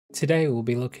Today we'll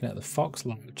be looking at the Fox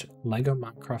Lodge LEGO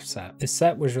Minecraft set. This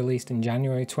set was released in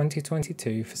January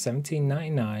 2022 for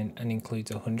 $17.99 and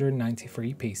includes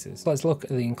 193 pieces. Let's look at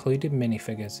the included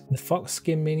minifigures. The Fox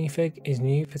skin minifig is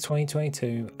new for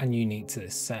 2022 and unique to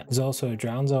this set. There's also a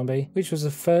drowned zombie, which was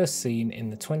the first seen in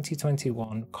the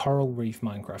 2021 Coral Reef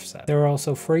Minecraft set. There are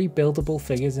also 3 buildable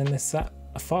figures in this set: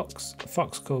 a fox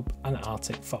cub, and an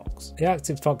Arctic fox. The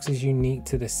Arctic fox is unique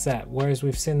to this set, whereas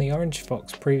we've seen the orange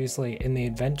fox previously in the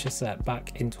adventure set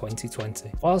back in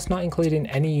 2020. Whilst not including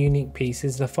any unique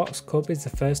pieces, the fox cub is the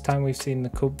first time we've seen the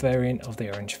cub variant of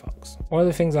the orange fox. One of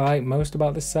the things I like most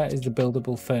about this set is the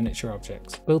buildable furniture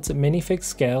objects. Built at minifig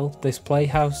scale, this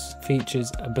playhouse features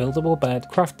a buildable bed,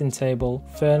 crafting table,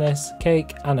 furnace,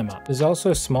 cake, and a map. There's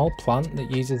also a small plant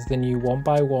that uses the new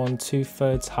 1x1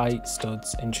 2/3 height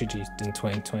studs introduced in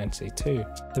 2022.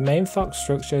 The main fox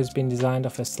structure has been designed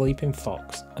off a sleeping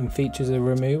fox and features a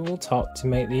removable top to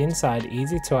make the inside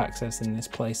easy to access in this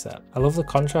playset. I love the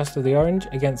contrast of the orange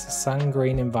against the sand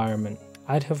green environment.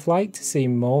 I'd have liked to see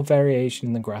more variation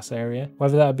in the grass area,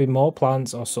 whether that would be more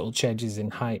plants or subtle changes in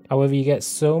height. However, you get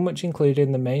so much included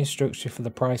in the main structure for the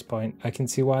price point, I can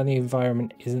see why the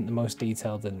environment isn't the most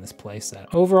detailed in this playset.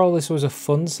 Overall, this was a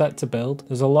fun set to build.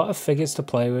 There's a lot of figures to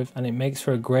play with and it makes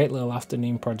for a great little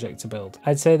afternoon project to build.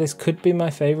 I'd say this could be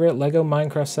my favourite LEGO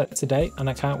Minecraft set to date, and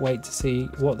I can't wait to see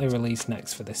what they release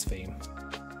next for this theme.